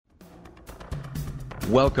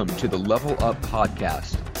Welcome to the Level Up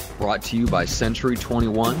Podcast, brought to you by Century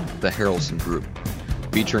 21, the Harrelson Group,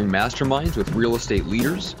 featuring masterminds with real estate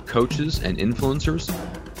leaders, coaches, and influencers,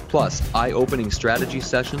 plus eye-opening strategy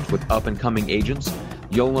sessions with up-and-coming agents.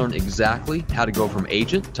 You'll learn exactly how to go from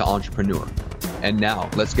agent to entrepreneur. And now,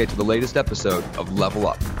 let's get to the latest episode of Level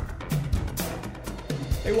Up.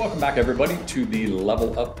 Hey, welcome back, everybody, to the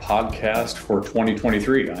Level Up Podcast for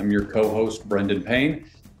 2023. I'm your co-host, Brendan Payne,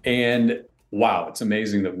 and wow, it's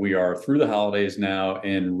amazing that we are through the holidays now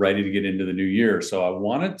and ready to get into the new year. So I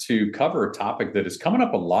wanted to cover a topic that is coming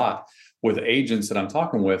up a lot with agents that I'm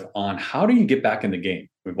talking with on how do you get back in the game?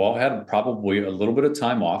 We've all had probably a little bit of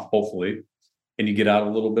time off, hopefully, and you get out a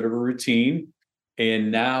little bit of a routine.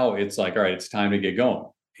 And now it's like, all right, it's time to get going.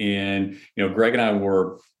 And, Greg and I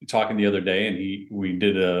were talking the other day, and we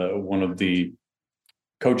did one of the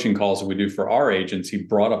coaching calls that we do for our agents. He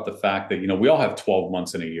brought up the fact that, we all have 12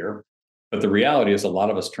 months in a year. But the reality is a lot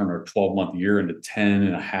of us turn our 12-month year into 10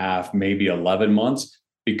 and a half, maybe 11 months,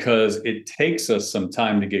 because it takes us some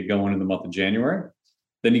time to get going in the month of January.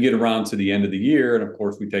 Then you get around to the end of the year. And of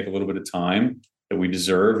course, we take a little bit of time that we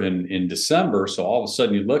deserve in December. So all of a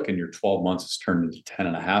sudden you look and your 12 months has turned into 10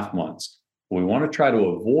 and a half months. We want to try to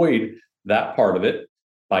avoid that part of it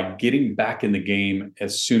by getting back in the game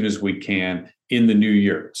as soon as we can in the new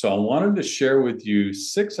year. So I wanted to share with you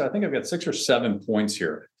I think I've got 6 or 7 points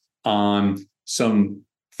here on some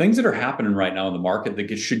things that are happening right now in the market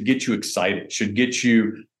that should get you excited, should get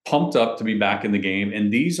you pumped up to be back in the game.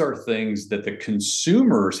 And these are things that the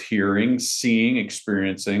consumer's hearing, seeing,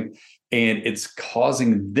 experiencing, and it's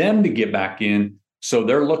causing them to get back in. So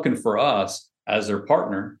they're looking for us as their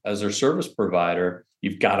partner, as their service provider.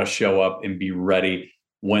 You've got to show up and be ready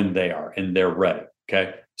when they are, and they're ready.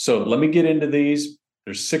 Okay. So let me get into these.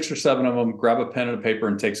 There's 6 or 7 of them. Grab a pen and a paper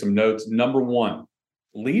and take some notes. Number 1.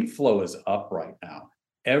 Lead flow is up right now.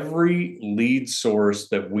 Every lead source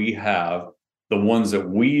that we have, the ones that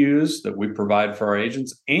we use, that we provide for our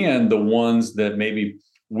agents, and the ones that maybe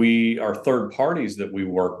we are third parties that we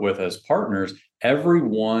work with as partners, every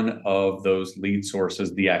one of those lead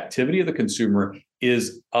sources, the activity of the consumer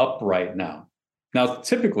is up right now. Now,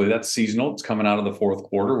 typically that's seasonal. It's coming out of the fourth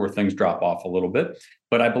quarter where things drop off a little bit,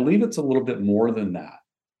 but I believe it's a little bit more than that.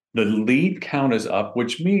 The lead count is up,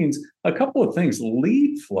 which means a couple of things.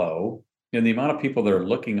 Lead flow, the amount of people that are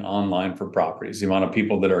looking online for properties, the amount of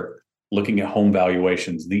people that are looking at home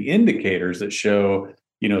valuations, the indicators that show,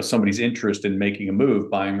 somebody's interest in making a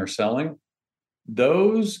move, buying or selling,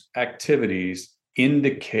 those activities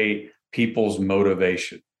indicate people's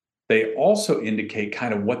motivation. They also indicate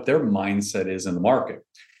kind of what their mindset is in the market.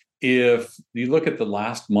 If you look at the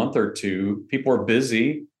last month or two, people are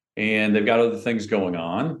busy and they've got other things going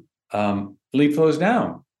on, lead flow is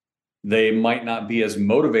down. They might not be as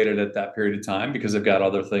motivated at that period of time because they've got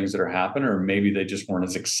other things that are happening, or maybe they just weren't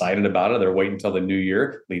as excited about it. They're waiting until the new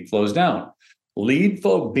year. Lead flow is down. Lead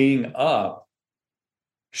flow being up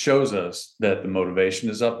shows us that the motivation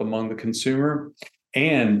is up among the consumer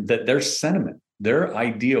and that their sentiment, their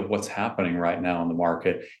idea of what's happening right now in the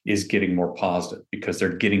market is getting more positive because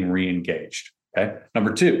they're getting re-engaged. Okay.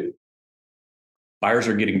 Number 2. Buyers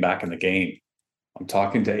are getting back in the game. I'm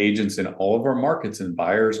talking to agents in all of our markets, and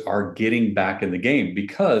buyers are getting back in the game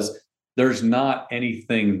because there's no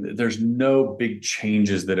big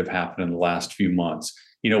changes that have happened in the last few months.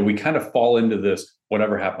 We kind of fall into this,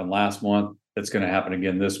 whatever happened last month, that's going to happen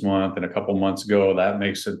again this month, and a couple months ago, that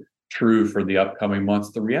makes it true for the upcoming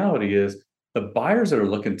months. The reality is, the buyers that are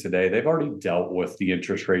looking today, they've already dealt with the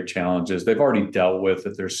interest rate challenges. They've already dealt with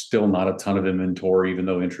that there's still not a ton of inventory, even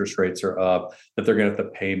though interest rates are up, that they're going to have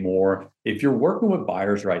to pay more. If you're working with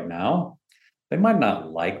buyers right now, they might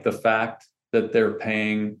not like the fact that they're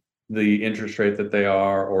paying the interest rate that they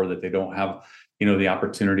are, or that they don't have, the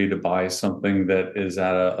opportunity to buy something that is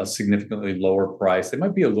at a significantly lower price. They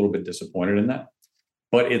might be a little bit disappointed in that.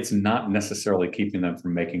 But it's not necessarily keeping them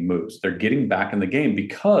from making moves. They're getting back in the game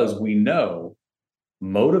because we know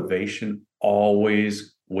motivation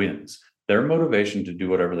always wins. Their motivation to do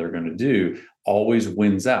whatever they're going to do always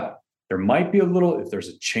wins out. There might be if there's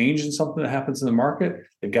a change in something that happens in the market,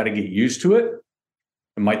 they've got to get used to it.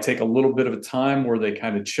 It might take a little bit of a time where they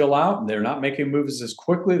kind of chill out and they're not making moves as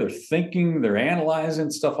quickly. They're thinking, they're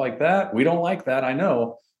analyzing, stuff like that. We don't like that, I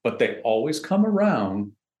know, but they always come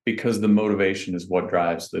around because the motivation is what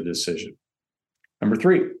drives the decision. Number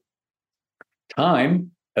 3,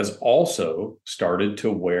 time has also started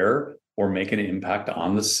to wear or make an impact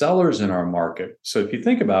on the sellers in our market. So if you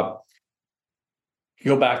think about, you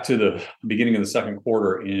go back to the beginning of the second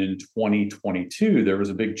quarter in 2022, there was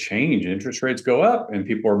a big change. Interest rates go up and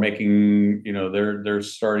people are making, they're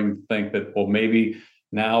starting to think that, well, maybe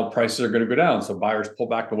Now prices are going to go down. So buyers pull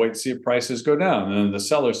back to wait to see if prices go down. And then the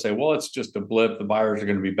sellers say, well, it's just a blip. The buyers are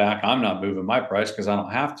going to be back. I'm not moving my price because I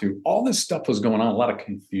don't have to. All this stuff was going on, a lot of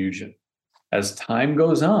confusion. As time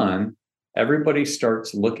goes on, everybody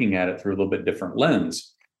starts looking at it through a little bit different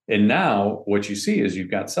lens. And now what you see is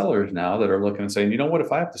you've got sellers now that are looking and saying, you know what,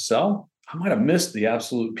 if I have to sell, I might have missed the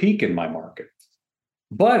absolute peak in my market.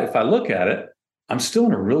 But if I look at it, I'm still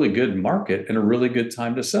in a really good market and a really good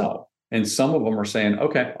time to sell. And some of them are saying,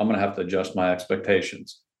 okay, I'm going to have to adjust my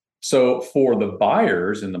expectations. So for the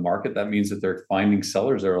buyers in the market, that means that they're finding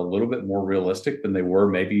sellers that are a little bit more realistic than they were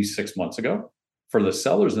maybe 6 months ago. For the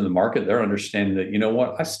sellers in the market, they're understanding that, you know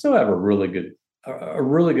what, I still have a really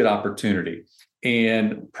good opportunity.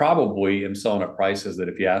 And probably am selling at prices that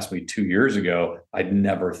if you asked me 2 years ago, I'd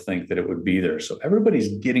never think that it would be there. So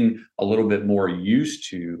everybody's getting a little bit more used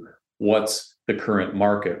to what's the current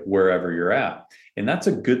market wherever you're at. And that's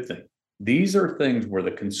a good thing. These are things where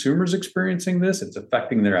the consumer's experiencing this. It's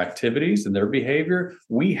affecting their activities and their behavior.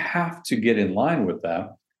 We have to get in line with that.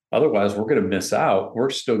 Otherwise, we're going to miss out. We're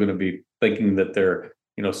still going to be thinking that they're,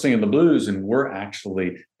 singing the blues, and we're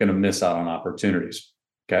actually going to miss out on opportunities.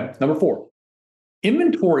 Okay. Number 4,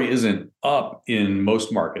 inventory isn't up in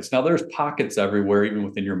most markets. Now, there's pockets everywhere. Even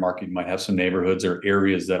within your market, you might have some neighborhoods or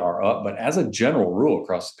areas that are up. But as a general rule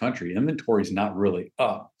across the country, inventory is not really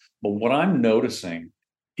up. But what I'm noticing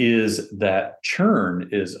is that churn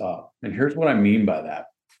is up. And here's what I mean by that.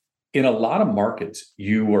 In a lot of markets,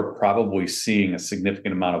 you are probably seeing a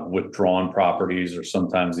significant amount of withdrawn properties, or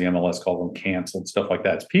sometimes the MLS calls them canceled, stuff like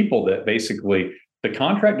that. It's people that basically the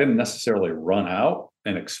contract didn't necessarily run out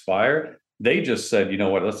and expire. They just said, you know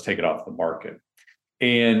what, let's take it off the market.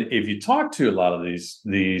 And if you talk to a lot of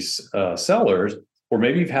these sellers, or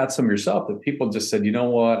maybe you've had some yourself, that people just said, you know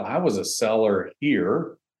what, I was a seller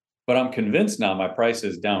here, but I'm convinced now my price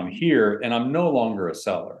is down here and I'm no longer a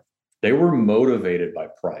seller. They were motivated by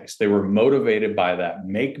price. They were motivated by that.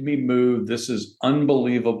 Make me move. This is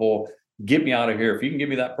unbelievable. Get me out of here. If you can give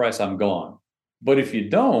me that price, I'm gone. But if you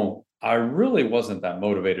don't, I really wasn't that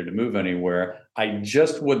motivated to move anywhere. I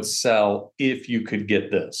just would sell if you could get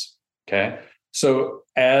this. Okay. So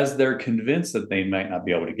as they're convinced that they might not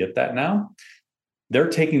be able to get that now, they're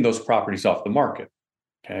taking those properties off the market.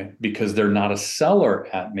 Okay. Because they're not a seller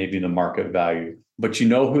at maybe the market value. But you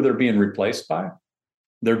know who they're being replaced by?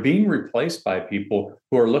 They're being replaced by people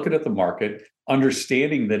who are looking at the market,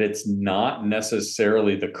 understanding that it's not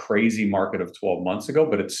necessarily the crazy market of 12 months ago,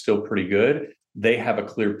 but it's still pretty good. They have a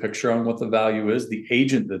clear picture on what the value is. The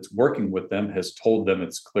agent that's working with them has told them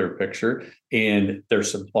it's a clear picture, and they're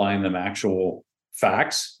supplying them actual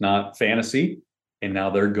facts, not fantasy. And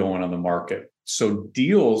now they're going on the market. So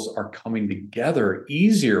deals are coming together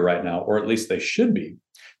easier right now, or at least they should be,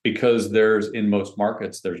 because in most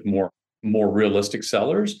markets, there's more realistic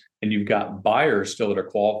sellers, and you've got buyers still that are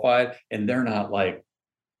qualified, and they're not like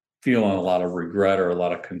feeling a lot of regret or a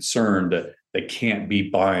lot of concern that they can't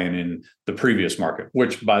be buying in the previous market,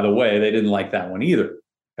 which, by the way, they didn't like that one either.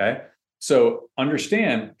 Okay. So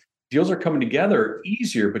understand, deals are coming together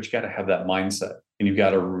easier, but you got to have that mindset, and you've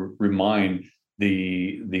got to remind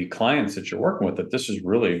the clients that you're working with that this is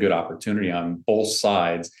really a good opportunity on both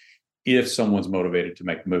sides if someone's motivated to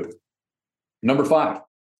make a move. Number 5.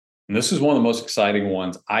 And this is one of the most exciting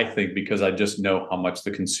ones, I think, because I just know how much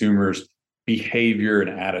the consumer's behavior and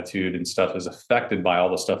attitude and stuff is affected by all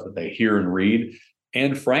the stuff that they hear and read.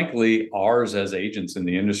 And frankly, ours as agents in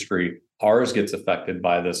the industry, ours gets affected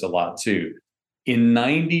by this a lot too. In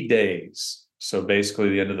 90 days, so basically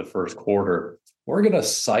the end of the first quarter, we're going to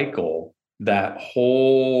cycle that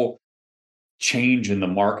whole change in the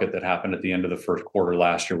market that happened at the end of the first quarter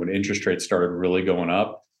last year when interest rates started really going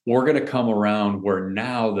up. We're going to come around where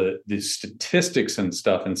now the statistics and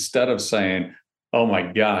stuff, instead of saying, oh my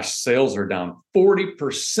gosh, sales are down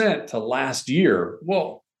 40% to last year.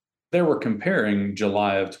 Well, they were comparing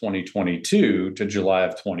July of 2022 to July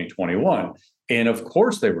of 2021. And of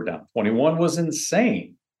course they were down. 21 was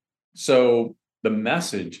insane. So the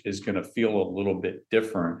message is going to feel a little bit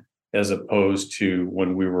different as opposed to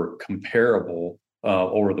when we were comparable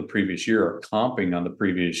over the previous year, or comping on the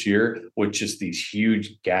previous year, with just these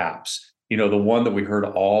huge gaps. The one that we heard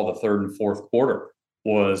all the third and fourth quarter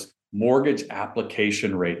was mortgage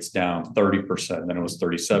application rates down 30%, then it was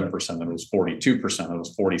 37%, then it was 42%, then it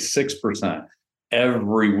was 46%.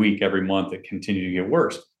 Every week, every month, it continued to get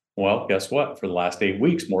worse. Well, guess what? For the last 8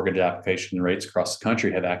 weeks, mortgage application rates across the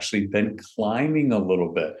country have actually been climbing a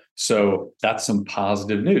little bit. So that's some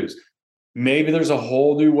positive news. Maybe there's a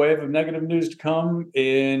whole new wave of negative news to come,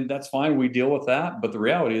 and that's fine. We deal with that. But the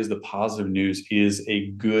reality is the positive news is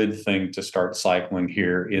a good thing to start cycling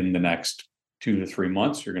here in the next 2 to 3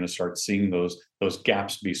 months, you're going to start seeing those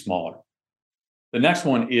gaps be smaller. The next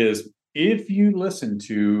one is, if you listen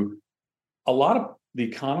to a lot of the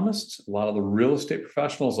economists, a lot of the real estate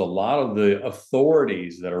professionals, a lot of the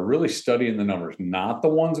authorities that are really studying the numbers, not the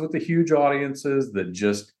ones with the huge audiences that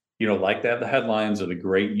just, like to have the headlines or the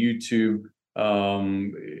great YouTube,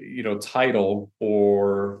 title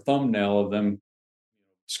or thumbnail of them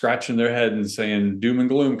scratching their head and saying doom and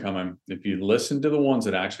gloom coming. If you listen to the ones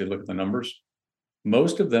that actually look at the numbers,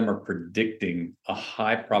 most of them are predicting a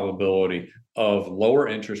high probability of lower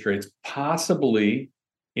interest rates, possibly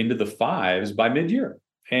into the 5s by mid-year.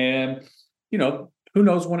 And, who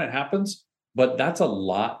knows when it happens, but that's a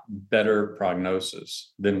lot better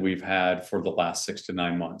prognosis than we've had for the last 6 to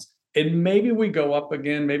 9 months. And maybe we go up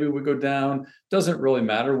again, maybe we go down, doesn't really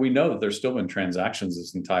matter. We know that there's still been transactions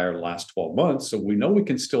this entire last 12 months, so we know we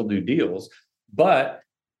can still do deals. But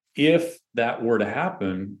if that were to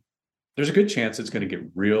happen, there's a good chance it's going to get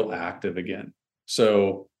real active again.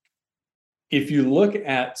 So if you look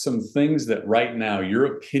at some things that right now,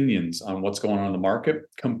 your opinions on what's going on in the market,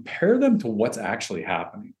 compare them to what's actually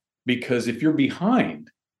happening. Because if you're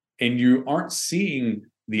behind and you aren't seeing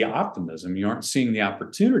the optimism, you aren't seeing the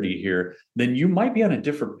opportunity here, then you might be on a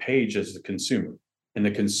different page as the consumer. And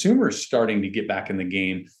the consumer is starting to get back in the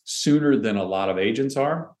game sooner than a lot of agents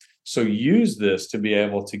are. So use this to be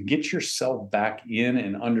able to get yourself back in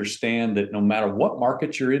and understand that no matter what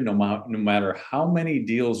market you're in, no matter how many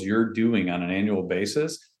deals you're doing on an annual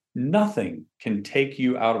basis, nothing can take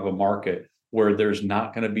you out of a market where there's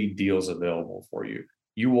not going to be deals available for you.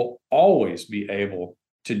 You will always be able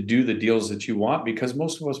to do the deals that you want because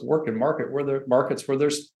most of us work in markets where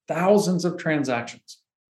there's thousands of transactions.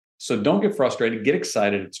 So don't get frustrated, get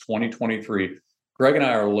excited. It's 2023. Greg and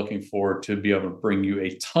I are looking forward to be able to bring you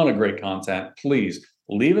a ton of great content. Please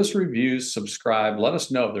leave us reviews, subscribe, let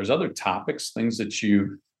us know if there's other topics, things that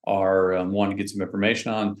you are wanting to get some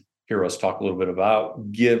information on, hear us talk a little bit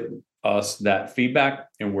about, give us that feedback,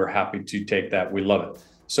 and we're happy to take that. We love it.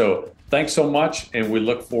 So thanks so much, and we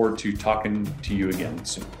look forward to talking to you again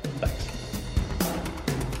soon. Thanks.